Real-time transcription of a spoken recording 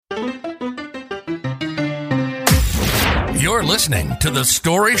You're listening to the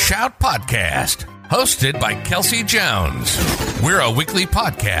Story Shout Podcast, hosted by Kelsey Jones. We're a weekly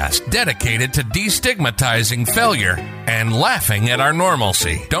podcast dedicated to destigmatizing failure and laughing at our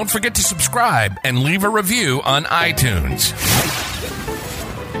normalcy. Don't forget to subscribe and leave a review on iTunes.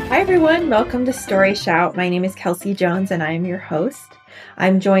 Hi, everyone. Welcome to Story Shout. My name is Kelsey Jones, and I am your host.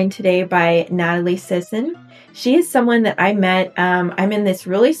 I'm joined today by Natalie Sisson. She is someone that I met. I'm in this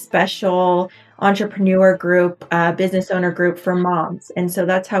really special entrepreneur group, business owner group for moms. And so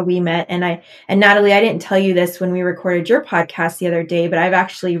that's how we met. And Natalie, I didn't tell you this when we recorded your podcast the other day, but I've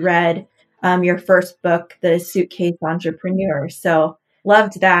actually read your first book, The Suitcase Entrepreneur. So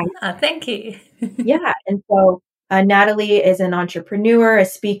loved that. Thank you. Yeah. And so Natalie is an entrepreneur, a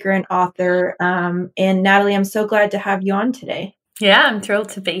speaker, and author. And Natalie, I'm so glad to have you on today. Yeah, I'm thrilled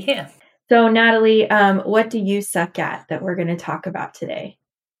to be here. So Natalie, what do you suck at that we're going to talk about today?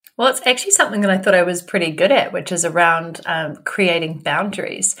 Well, it's actually something that I thought I was pretty good at, which is around creating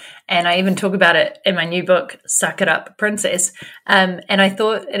boundaries. And I even talk about it in my new book, Suck It Up, Princess. And I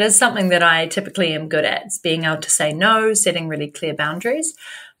thought it is something that I typically am good at. It's being able to say no, setting really clear boundaries.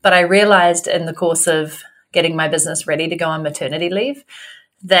 But I realized in the course of getting my business ready to go on maternity leave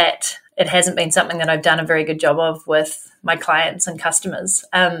that it hasn't been something that I've done a very good job of with my clients and customers.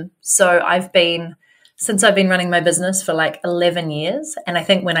 So since I've been running my business for like 11 years, and I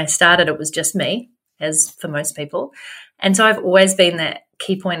think when I started, it was just me, as for most people. And so I've always been that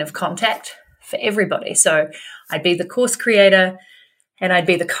key point of contact for everybody. So I'd be the course creator and I'd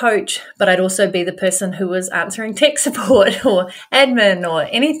be the coach, but I'd also be the person who was answering tech support or admin or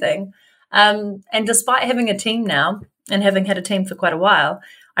anything. And despite having a team now and having had a team for quite a while,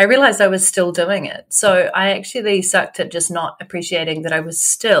 I realized I was still doing it. So I actually sucked at just not appreciating that I was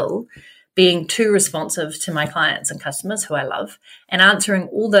still being too responsive to my clients and customers who I love and answering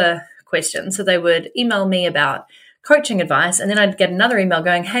all the questions. So they would email me about coaching advice, and then I'd get another email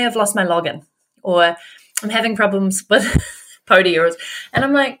going, hey, I've lost my login, or I'm having problems with Podia. And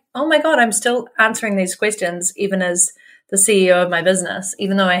I'm like, oh my God, I'm still answering these questions even as the CEO of my business,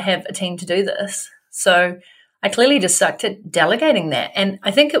 even though I have a team to do this. So I clearly just sucked at delegating that. And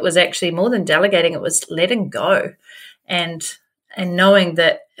I think it was actually more than delegating, it was letting go and knowing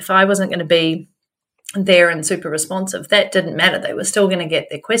that if I wasn't going to be there and super responsive, that didn't matter. They were still going to get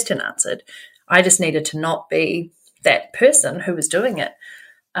their question answered. I just needed to not be that person who was doing it.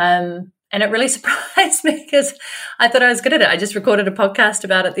 And it really surprised me because I thought I was good at it. I just recorded a podcast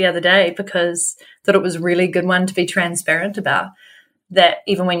about it the other day because I thought it was a really good one to be transparent about, that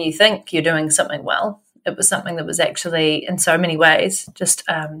even when you think you're doing something well, it was something that was actually in so many ways just,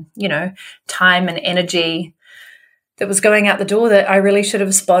 time and energy that was going out the door that I really should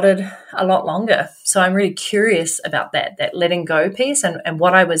have spotted a lot longer. So I'm really curious about that letting go piece and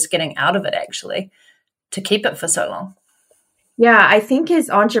what I was getting out of it actually to keep it for so long. Yeah, I think as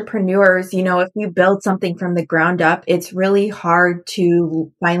entrepreneurs, if you build something from the ground up, it's really hard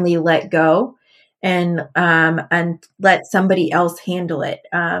to finally let go and let somebody else handle it.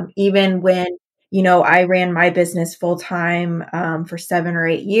 Even when I ran my business full time for 7 or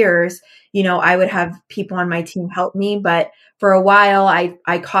 8 years. I would have people on my team help me, but for a while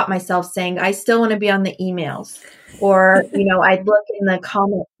I caught myself saying, I still want to be on the emails, or, I'd look in the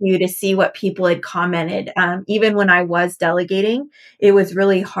comment queue to see what people had commented. Even when I was delegating, it was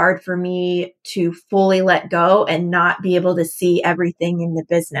really hard for me to fully let go and not be able to see everything in the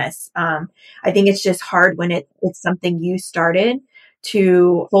business. I think it's just hard when it's something you started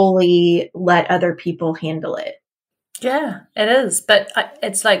to fully let other people handle it. Yeah, it is. But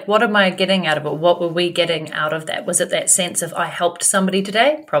it's like, what am I getting out of it? What were we getting out of that? Was it that sense of I helped somebody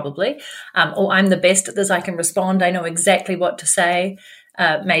today? Probably. Or I'm the best at this. I can respond. I know exactly what to say.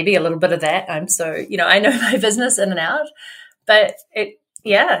 Maybe a little bit of that. I know my business in and out. But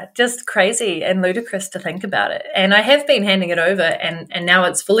just crazy and ludicrous to think about it. And I have been handing it over and now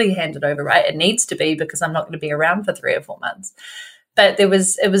it's fully handed over, right? It needs to be because I'm not going to be around for 3 or 4 months. But it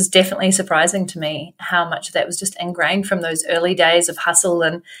was definitely surprising to me how much of that was just ingrained from those early days of hustle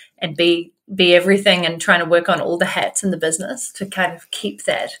and be everything and trying to work on all the hats in the business to kind of keep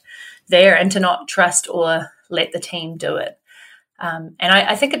that there and to not trust or let the team do it. And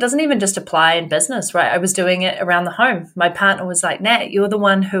I think it doesn't even just apply in business, right? I was doing it around the home. My partner was like, Nat, you're the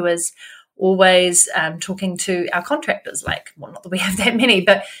one who is always talking to our contractors, not that we have that many,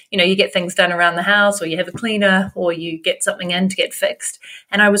 but, you get things done around the house, or you have a cleaner, or you get something in to get fixed.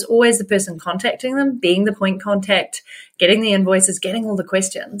 And I was always the person contacting them, being the point contact, getting the invoices, getting all the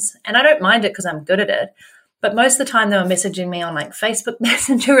questions. And I don't mind it because I'm good at it. But most of the time they were messaging me on Facebook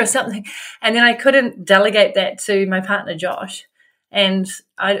Messenger or something. And then I couldn't delegate that to my partner, Josh. And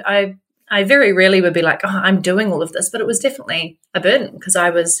I I very rarely would be like, oh, I'm doing all of this, but it was definitely a burden because I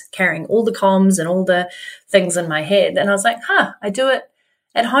was carrying all the comms and all the things in my head. And I was like, I do it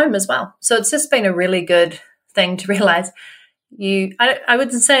at home as well. So it's just been a really good thing to realize I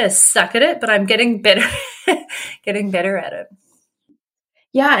wouldn't say I suck at it, but I'm getting better, getting better at it.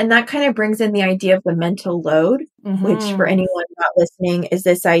 Yeah, and that kind of brings in the idea of the mental load, which for anyone not listening is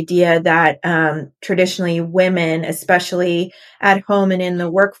this idea that traditionally women, especially at home and in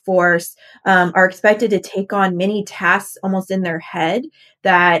the workforce, are expected to take on many tasks almost in their head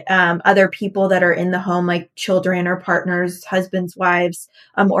that other people that are in the home, like children or partners, husbands, wives,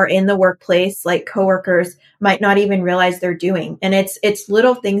 or in the workplace, like coworkers, might not even realize they're doing. And it's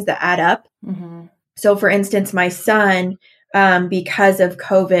little things that add up. Mm-hmm. So for instance, my son, because of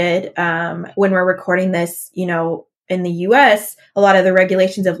COVID, when we're recording this, in the US, a lot of the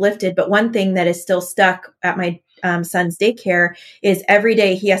regulations have lifted. But one thing that is still stuck at my son's daycare is every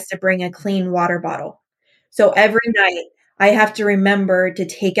day he has to bring a clean water bottle. So every night I have to remember to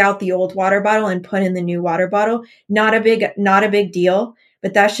take out the old water bottle and put in the new water bottle. Not a big deal.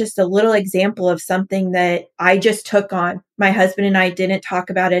 But that's just a little example of something that I just took on. My husband and I didn't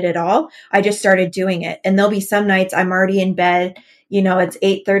talk about it at all. I just started doing it. And there'll be some nights I'm already in bed, it's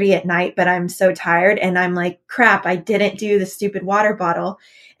 8:30 at night, but I'm so tired and I'm like, crap, I didn't do the stupid water bottle.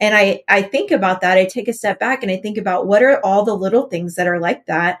 And I think about that. I take a step back and I think about what are all the little things that are like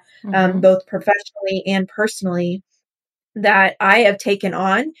that, both professionally and personally, that I have taken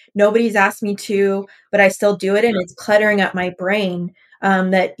on. Nobody's asked me to, but I still do it. And it's cluttering up my brain.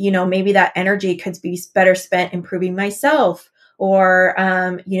 That, maybe that energy could be better spent improving myself or,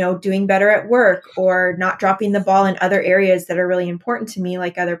 doing better at work or not dropping the ball in other areas that are really important to me,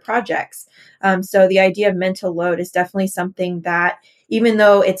 like other projects. So the idea of mental load is definitely something that even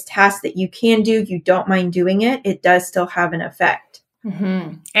though it's tasks that you can do, you don't mind doing it, it does still have an effect.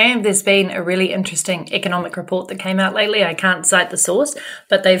 Mm-hmm. And there's been a really interesting economic report that came out lately. I can't cite the source,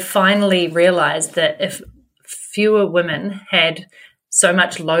 but they've finally realized that if fewer women had so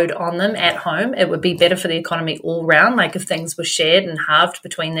much load on them at home, it would be better for the economy all round, like if things were shared and halved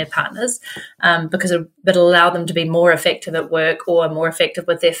between their partners, because it would allow them to be more effective at work or more effective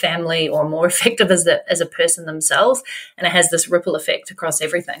with their family or more effective as a person themselves. And it has this ripple effect across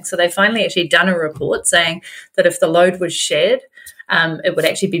everything. So they finally actually done a report saying that if the load was shared, it would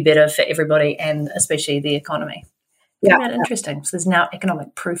actually be better for everybody and especially the economy. Yeah, isn't that interesting? So there's now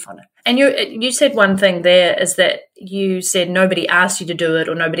economic proof on it. And you said one thing there is that you said nobody asked you to do it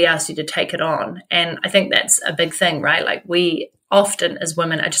or nobody asked you to take it on. And I think that's a big thing, right? Like we often as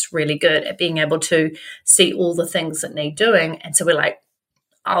women are just really good at being able to see all the things that need doing. And so we're like,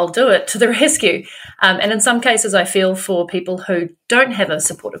 I'll do it to the rescue. And in some cases, I feel for people who don't have a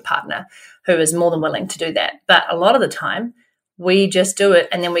supportive partner who is more than willing to do that. But a lot of the time, we just do it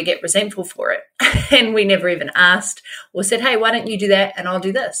and then we get resentful for it. And we never even asked or said, hey, why don't you do that and I'll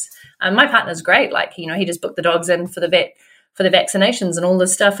do this? My partner's great. Like, he just booked the dogs in for the vet, for the vaccinations and all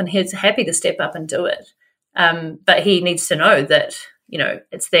this stuff. And he's happy to step up and do it. But he needs to know that,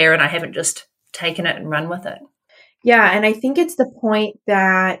 it's there and I haven't just taken it and run with it. Yeah. And I think it's the point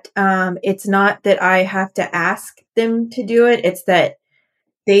that it's not that I have to ask them to do it. It's that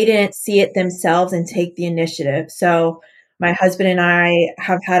they didn't see it themselves and take the initiative. So my husband and I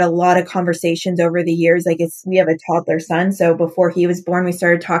have had a lot of conversations over the years. We have a toddler son. So before he was born, we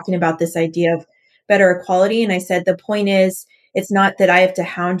started talking about this idea of better equality. And I said, the point is, it's not that I have to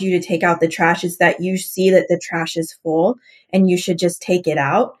hound you to take out the trash. It's that you see that the trash is full and you should just take it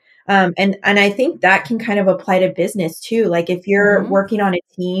out. And I think that can kind of apply to business too. Like if you're working on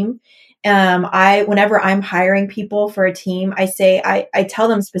a team, whenever I'm hiring people for a team, I tell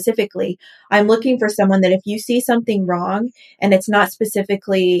them specifically, I'm looking for someone that if you see something wrong and it's not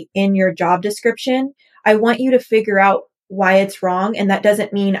specifically in your job description, I want you to figure out why it's wrong. And that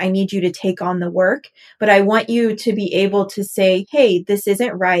doesn't mean I need you to take on the work, but I want you to be able to say, hey, this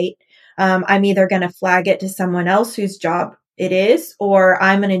isn't right. I'm either going to flag it to someone else whose job it is, or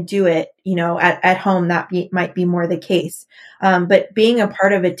I'm going to do it, at home. Might be more the case. But being a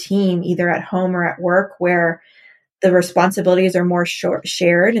part of a team, either at home or at work, where the responsibilities are more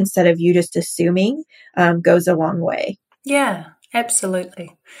shared instead of you just assuming, goes a long way. Yeah,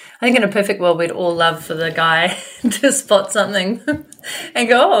 absolutely. I think in a perfect world, we'd all love for the guy to spot something and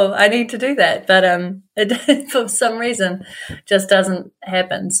go, oh, I need to do that. But it, for some reason, just doesn't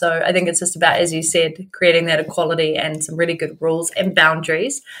happen. So I think it's just about, as you said, creating that equality and some really good rules and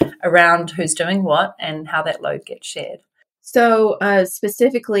boundaries around who's doing what and how that load gets shared. So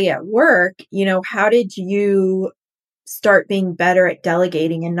specifically at work, how did you start being better at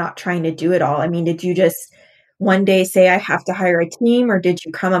delegating and not trying to do it all? I mean, did you just one day say, I have to hire a team, or did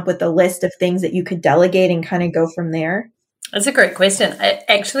you come up with a list of things that you could delegate and kind of go from there? That's a great question.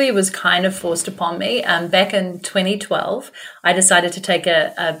 It was kind of forced upon me. Back in 2012, I decided to take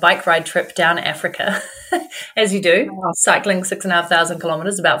a bike ride trip down Africa, as you do, cycling 6,500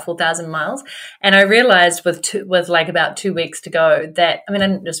 kilometers, about 4,000 miles. And I realized with like about 2 weeks to go that, I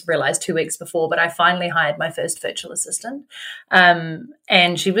didn't just realize 2 weeks before, but I finally hired my first virtual assistant.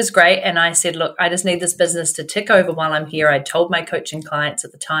 And she was great. And I said, look, I just need this business to tick over while I'm here. I told my coaching clients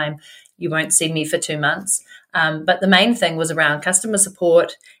at the time, you won't see me for 2 months. But the main thing was around customer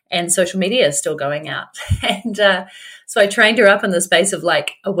support, and social media is still going out. And so I trained her up in the space of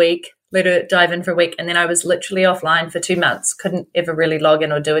like a week, let her dive in for a week. And then I was literally offline for 2 months, couldn't ever really log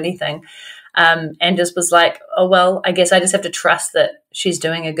in or do anything. And just was like, oh, well, I guess I just have to trust that she's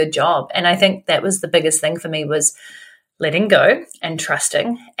doing a good job. And I think that was the biggest thing for me, was letting go and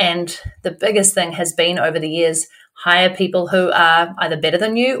trusting. And the biggest thing has been over the years, hire people who are either better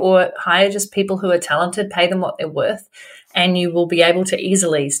than you, or hire just people who are talented, pay them what they're worth, and you will be able to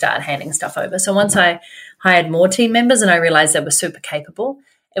easily start handing stuff over. So once I hired more team members and I realized they were super capable,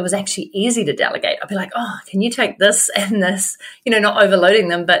 it was actually easy to delegate. I'd be like, oh, can you take this and this, not overloading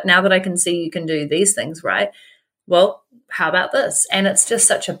them. But now that I can see you can do these things, right? Well, how about this? And it's just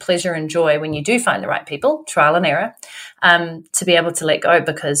such a pleasure and joy when you do find the right people, trial and error, to be able to let go,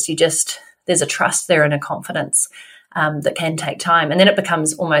 because there's a trust there and a confidence that can take time. And then it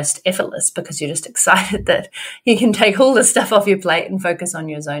becomes almost effortless, because you're just excited that you can take all the stuff off your plate and focus on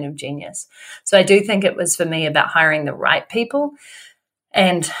your zone of genius. So I do think it was for me about hiring the right people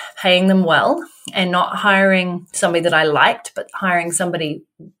and paying them well, and not hiring somebody that I liked, but hiring somebody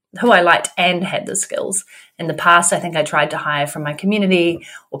who I liked and had the skills. In the past, I think I tried to hire from my community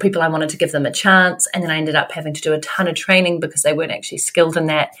or people I wanted to give them a chance, and then I ended up having to do a ton of training because they weren't actually skilled in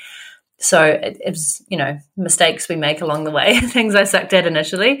that. So it was, mistakes we make along the way. Things I sucked at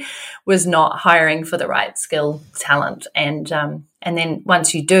initially was not hiring for the right skill, talent. And then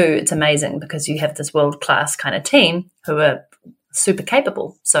once you do, it's amazing, because you have this world-class kind of team who are super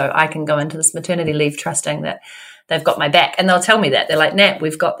capable. So I can go into this maternity leave trusting that they've got my back, and they'll tell me that. They're like, Nat,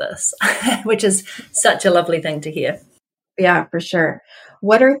 we've got this, which is such a lovely thing to hear. Yeah, for sure.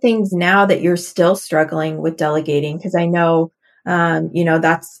 What are things now that you're still struggling with delegating? Because I know,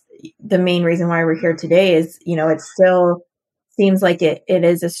 that's the main reason why we're here today is, it still seems like it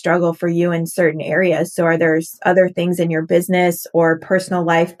is a struggle for you in certain areas. So are there other things in your business or personal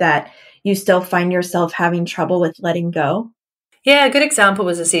life that you still find yourself having trouble with letting go? Yeah, a good example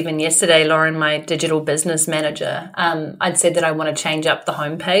was this even yesterday, Lauren, my digital business manager. I'd said that I want to change up the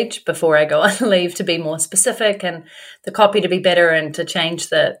homepage before I go on leave to be more specific, and the copy to be better, and to change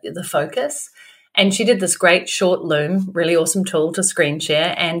the focus. And she did this great short Loom, really awesome tool to screen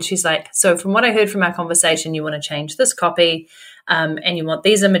share. And she's like, so from what I heard from our conversation, you want to change this copy, and you want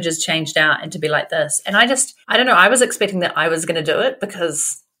these images changed out and to be like this. And I don't know, I was expecting that I was going to do it,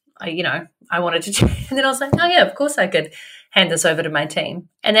 because I wanted to change. And then I was like, oh yeah, of course I could hand this over to my team.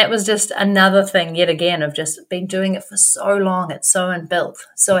 And that was just another thing yet again of just been doing it for so long. It's so inbuilt.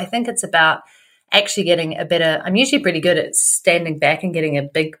 So I think it's about actually getting I'm usually pretty good at standing back and getting a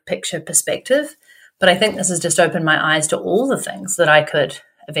big picture perspective. But I think this has just opened my eyes to all the things that I could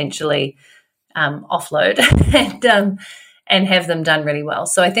eventually offload and have them done really well.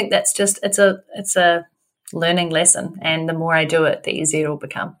 So I think that's just, it's a learning lesson. And the more I do it, the easier it will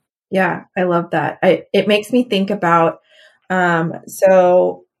become. Yeah, I love that. It makes me think about, I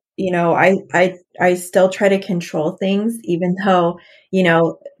still try to control things, even though,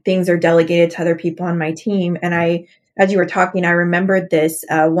 things are delegated to other people on my team. And as you were talking, I remembered this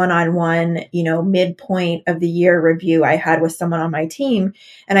one-on-one, midpoint of the year review I had with someone on my team.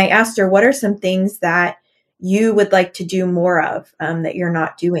 And I asked her, what are some things that you would like to do more of that you're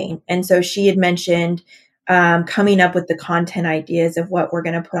not doing? And so she had mentioned coming up with the content ideas of what we're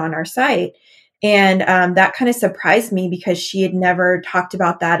going to put on our site. And that kind of surprised me, because she had never talked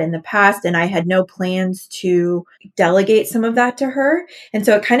about that in the past, and I had no plans to delegate some of that to her. And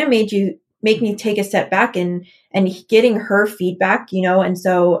so it kind of make me take a step back and getting her feedback, and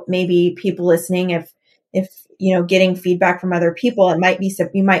so maybe people listening, if getting feedback from other people, it might be,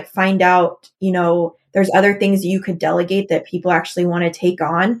 you might find out, there's other things you could delegate that people actually want to take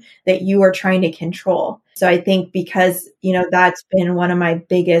on that you are trying to control. So I think because, that's been one of my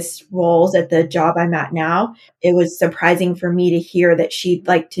biggest roles at the job I'm at now, it was surprising for me to hear that she'd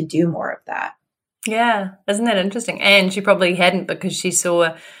like to do more of that. Yeah. Isn't that interesting? And she probably hadn't, because she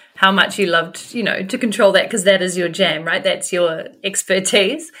saw how much you loved, to control that, because that is your jam, right? That's your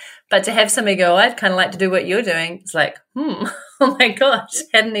expertise. But to have somebody go, I'd kind of like to do what you're doing, it's like, oh my gosh,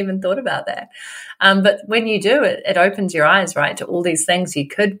 hadn't even thought about that. But when you do it, it opens your eyes, right, to all these things you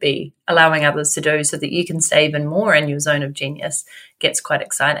could be allowing others to do so that you can stay even more in your zone of genius. Gets quite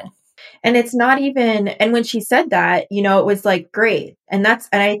exciting. And it's not even, and when she said that, you know, it was like, great. And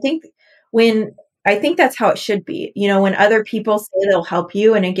I think that's how it should be. You know, when other people say they'll help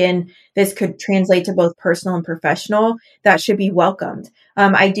you, and again, this could translate to both personal and professional, that should be welcomed.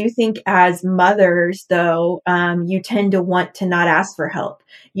 I do think as mothers, though, you tend to want to not ask for help.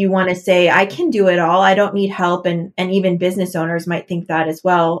 You want to say, I can do it all. I don't need help. And even business owners might think that as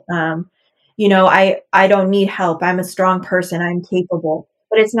well. You know, I don't need help. I'm a strong person. I'm capable.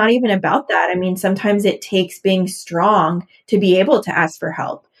 But it's not even about that. I mean, sometimes it takes being strong to be able to ask for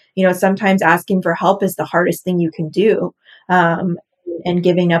help. You know, sometimes asking for help is the hardest thing you can do, and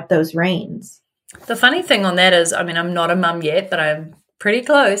giving up those reins. The funny thing on that is, I mean, I'm not a mum yet, but I'm pretty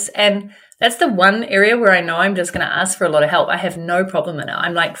close. And that's the one area where I know I'm just going to ask for a lot of help. I have no problem in it.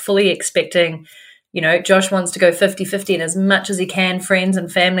 I'm like fully expecting, you know, Josh wants to go 50-50, and as much as he can, friends and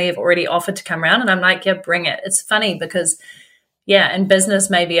family have already offered to come around. And I'm like, yeah, bring it. It's funny because yeah, in business,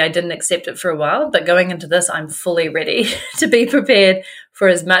 maybe I didn't accept it for a while, but going into this, I'm fully ready to be prepared for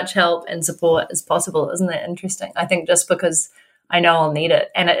as much help and support as possible. Isn't that interesting? I think just because I know I'll need it.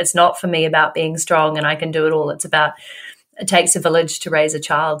 And it's not for me about being strong and I can do it all. It's about it takes a village to raise a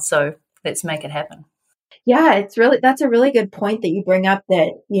child. So let's make it happen. Yeah, that's a really good point that you bring up,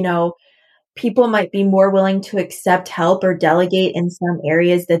 that, you know, people might be more willing to accept help or delegate in some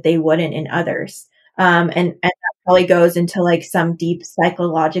areas that they wouldn't in others. And that probably goes into like some deep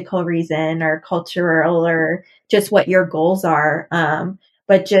psychological reason or cultural or just what your goals are.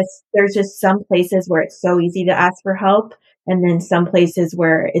 But there's just some places where it's so easy to ask for help, and then some places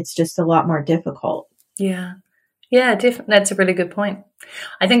where it's just a lot more difficult. Yeah. Yeah, definitely. That's a really good point.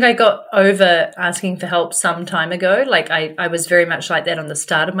 I think I got over asking for help some time ago. Like I was very much like that on the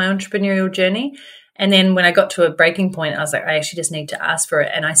start of my entrepreneurial journey. And then when I got to a breaking point, I was like, I actually just need to ask for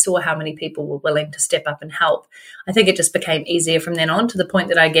it. And I saw how many people were willing to step up and help. I think it just became easier from then on, to the point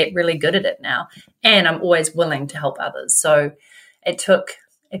that I get really good at it now. And I'm always willing to help others. So it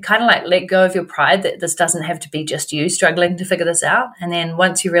kind of like let go of your pride that this doesn't have to be just you struggling to figure this out. And then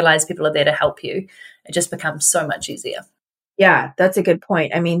once you realize people are there to help you, it just becomes so much easier. Yeah, that's a good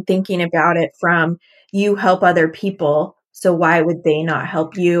point. I mean, thinking about it from you help other people, so why would they not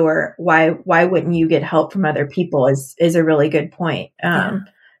help you, or why wouldn't you get help from other people is a really good point.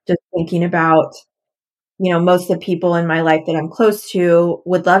 Just thinking about, you know, most of the people in my life that I'm close to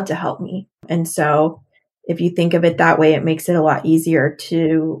would love to help me. And so if you think of it that way, it makes it a lot easier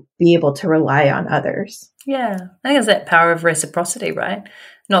to be able to rely on others. Yeah, I think it's that power of reciprocity, right?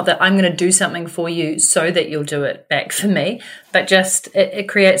 Not that I'm going to do something for you so that you'll do it back for me, but just it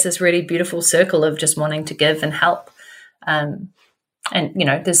creates this really beautiful circle of just wanting to give and help. And, you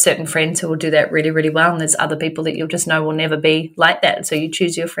know, there's certain friends who will do that really, really well. And there's other people that you'll just know will never be like that. So you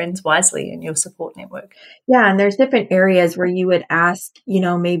choose your friends wisely in your support network. Yeah. And there's different areas where you would ask, you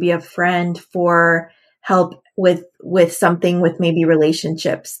know, maybe a friend for help with something, with maybe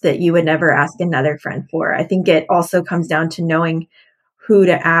relationships, that you would never ask another friend for. I think it also comes down to knowing who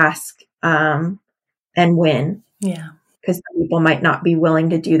to ask, and when. Yeah. Because some people might not be willing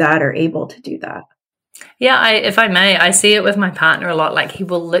to do that or able to do that. Yeah, if I may, I see it with my partner a lot. Like, he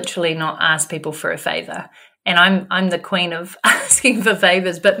will literally not ask people for a favor. And I'm the queen of asking for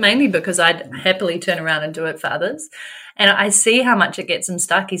favors, but mainly because I'd happily turn around and do it for others. And I see how much it gets him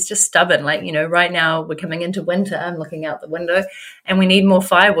stuck. He's just stubborn. Like, you know, right now we're coming into winter. I'm looking out the window and we need more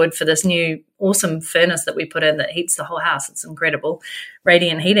firewood for this new awesome furnace that we put in that heats the whole house. It's incredible,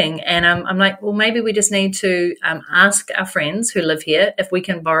 radiant heating. And I'm like, well, maybe we just need to ask our friends who live here if we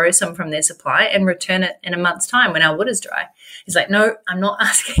can borrow some from their supply and return it in a month's time when our wood is dry. He's like, no, I'm not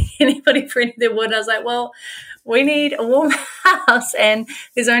asking anybody for any of their wood. I was like, well, we need a warm house and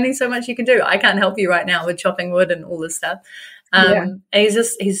there's only so much you can do. I can't help you right now with chopping wood and all this stuff. And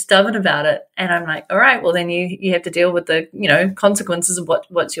he's stubborn about it. And I'm like, all right, well then you have to deal with the, you know, consequences of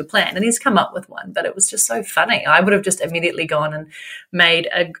what's your plan. And he's come up with one, but it was just so funny. I would have just immediately gone and made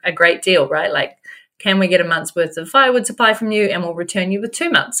a great deal, right? Like, can we get a month's worth of firewood supply from you and we'll return you with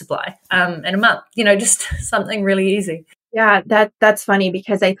 2 months supply in a month, you know, just something really easy. Yeah, that's funny,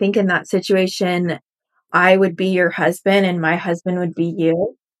 because I think in that situation, I would be your husband and my husband would be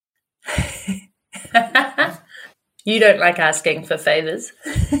you. You don't like asking for favors.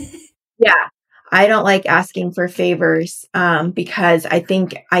 Yeah, I don't like asking for favors because I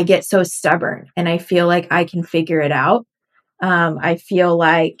think I get so stubborn and I feel like I can figure it out. I feel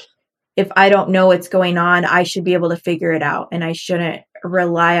like if I don't know what's going on, I should be able to figure it out, and I shouldn't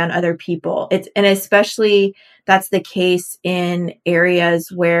rely on other people. And especially that's the case in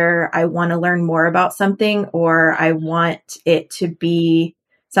areas where I want to learn more about something or I want it to be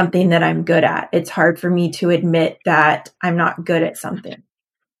something that I'm good at. It's hard for me to admit that I'm not good at something.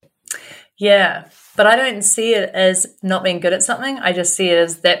 Yeah, but I don't see it as not being good at something. I just see it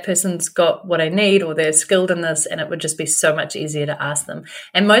as that person's got what I need or they're skilled in this, and it would just be so much easier to ask them.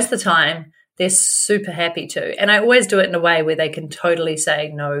 And most of the time, they're super happy to. And I always do it in a way where they can totally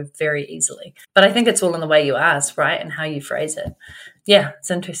say no very easily. But I think it's all in the way you ask, right? And how you phrase it. Yeah,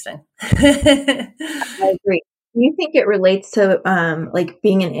 it's interesting. I agree. Do you think it relates to like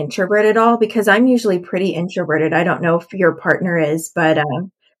being an introvert at all? Because I'm usually pretty introverted. I don't know if your partner is, but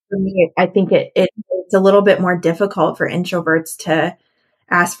for me, I think it's a little bit more difficult for introverts to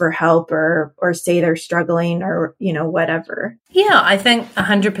ask for help or say they're struggling or, whatever. Yeah, I think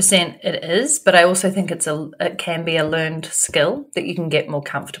 100% it is, but I also think it can be a learned skill that you can get more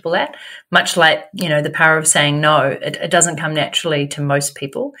comfortable at. Much like, the power of saying no, it doesn't come naturally to most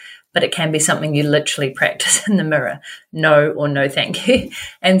people, but it can be something you literally practice in the mirror. No or no thank you.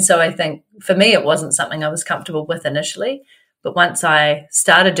 And so I think for me, it wasn't something I was comfortable with initially. But once I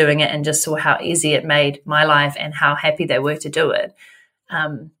started doing it and just saw how easy it made my life and how happy they were to do it,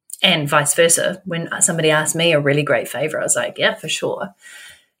 and vice versa, when somebody asked me a really great favor, I was like, yeah, for sure.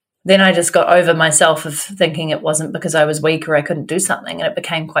 Then I just got over myself of thinking it wasn't because I was weak or I couldn't do something. And it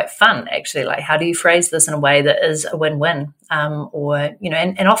became quite fun, actually. Like, how do you phrase this in a way that is a win-win?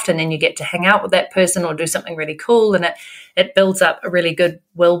 And often then you get to hang out with that person or do something really cool. And it builds up a really good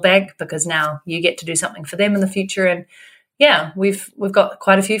will bank because now you get to do something for them in the future. And yeah, we've got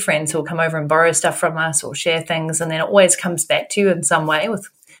quite a few friends who will come over and borrow stuff from us or share things, and then it always comes back to you in some way with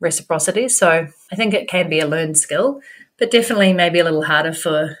reciprocity. So I think it can be a learned skill, but definitely maybe a little harder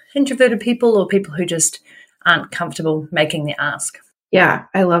for introverted people or people who just aren't comfortable making the ask. Yeah,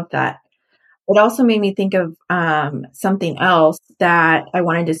 I love that. It also made me think of something else that I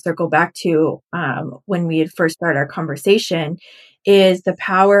wanted to circle back to when we had first started our conversation is the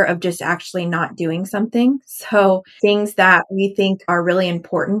power of just actually not doing something. So things that we think are really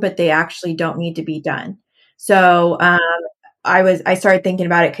important, but they actually don't need to be done. So I started thinking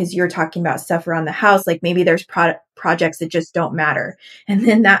about it because you're talking about stuff around the house, like maybe there's projects that just don't matter. And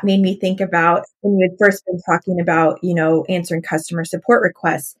then that made me think about when you had first been talking about, answering customer support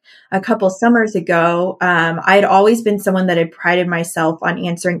requests. A couple summers ago, I had always been someone that had prided myself on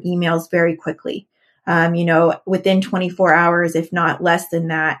answering emails very quickly. Within 24 hours, if not less than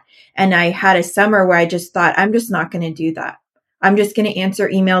that. And I had a summer where I just thought, I'm just not going to do that. I'm just going to answer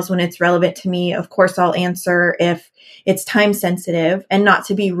emails when it's relevant to me. Of course, I'll answer if it's time sensitive, and not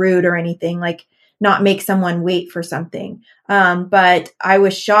to be rude or anything, like not make someone wait for something. But I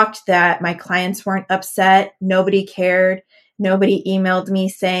was shocked that my clients weren't upset. Nobody cared. Nobody emailed me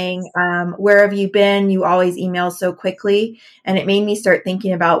saying, where have you been? You always email so quickly. And it made me start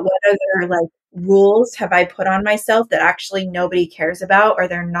thinking about what other rules have I put on myself that actually nobody cares about, or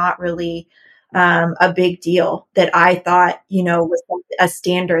they're not really a big deal that I thought, was a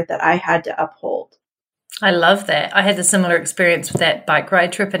standard that I had to uphold. I love that. I had a similar experience with that bike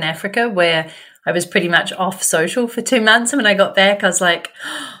ride trip in Africa where I was pretty much off social for 2 months. And when I got back, I was like,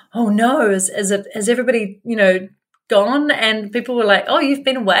 oh no, is everybody, gone? And people were like, oh, you've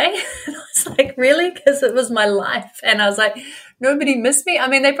been away? And I was like, really? Because it was my life. And I was like, nobody missed me. I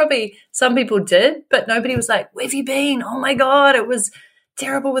mean, some people did, but nobody was like, where have you been? Oh my God, it was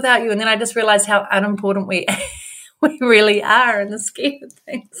terrible without you. And then I just realized how unimportant we really are in the scheme of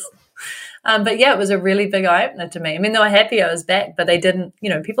things. But yeah, it was a really big eye opener to me. I mean, they were happy I was back, but they didn't,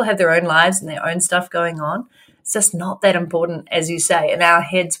 people have their own lives and their own stuff going on. It's just not that important, as you say. In our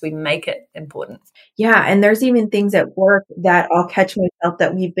heads, we make it important. Yeah. And there's even things at work that I'll catch myself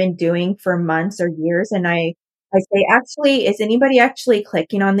that we've been doing for months or years. And I say, actually, is anybody actually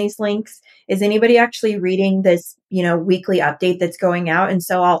clicking on these links? Is anybody actually reading this, weekly update that's going out? And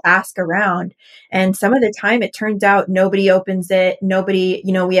so I'll ask around. And some of the time it turns out nobody opens it. Nobody,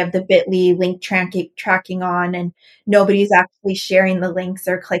 we have the Bitly link tracking on, and nobody's actually sharing the links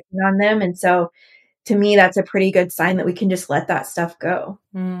or clicking on them. And so to me, that's a pretty good sign that we can just let that stuff go.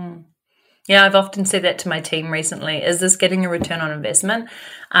 Mm. Yeah, I've often said that to my team recently. Is this getting a return on investment?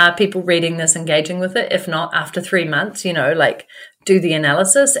 Are people reading this, engaging with it? If not, after 3 months, do the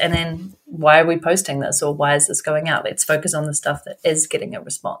analysis, and then why are we posting this, or why is this going out? Let's focus on the stuff that is getting a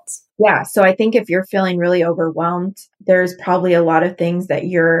response. Yeah. So I think if you're feeling really overwhelmed, there's probably a lot of things that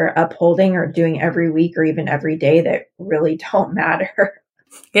you're upholding or doing every week or even every day that really don't matter.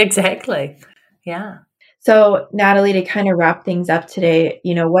 Exactly. Yeah. So, Natalie, to kind of wrap things up today,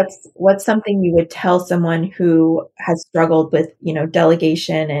 what's something you would tell someone who has struggled with,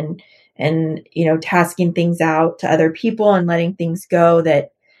 delegation and tasking things out to other people and letting things go,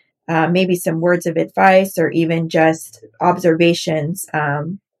 that maybe some words of advice or even just observations,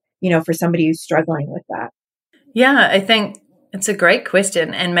 for somebody who's struggling with that? Yeah, I think it's a great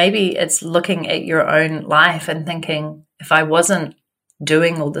question. And maybe it's looking at your own life and thinking, if I wasn't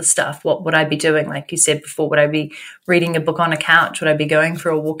doing all this stuff, what would I be doing? Like you said before, would I be reading a book on a couch? Would I be going for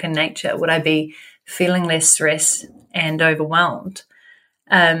a walk in nature? Would I be feeling less stress and overwhelmed?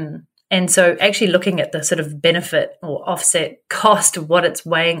 And so actually looking at the sort of benefit or offset cost of what it's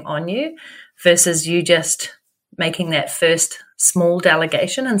weighing on you versus you just making that first small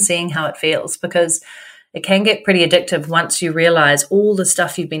delegation and seeing how it feels, because it can get pretty addictive once you realize all the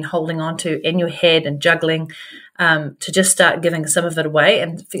stuff you've been holding on to in your head and juggling, to just start giving some of it away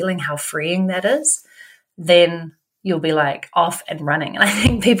and feeling how freeing that is. Then you'll be like off and running. And I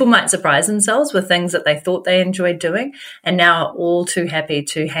think people might surprise themselves with things that they thought they enjoyed doing and now are all too happy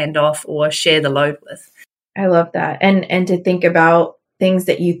to hand off or share the load with. I love that. And to think about things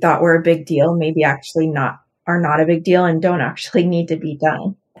that you thought were a big deal, maybe actually are not a big deal and don't actually need to be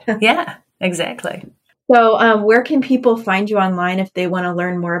done. Yeah, exactly. So where can people find you online if they want to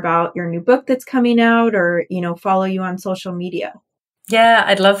learn more about your new book that's coming out or, follow you on social media? Yeah,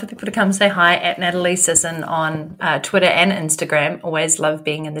 I'd love for people to come say hi at Natalie Sisson on Twitter and Instagram. Always love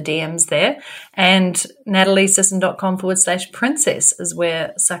being in the DMs there. And nataliesisson.com/princess is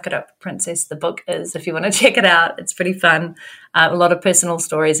where Suck It Up Princess, the book, is. If you want to check it out, it's pretty fun. A lot of personal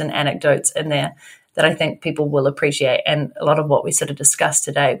stories and anecdotes in there that I think people will appreciate, and a lot of what we sort of discussed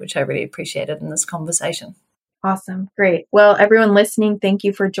today, which I really appreciated in this conversation. Awesome. Great. Well, everyone listening, thank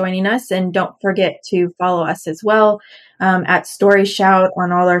you for joining us. And don't forget to follow us as well at Story Shout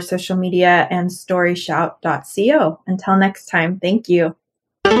on all our social media and storyshout.co. Until next time, thank you.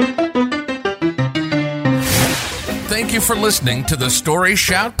 Thank you for listening to the Story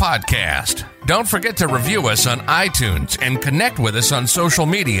Shout podcast. Don't forget to review us on iTunes and connect with us on social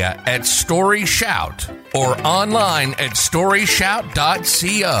media at Story Shout or online at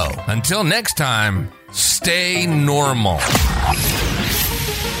storyshout.co. Until next time, stay normal.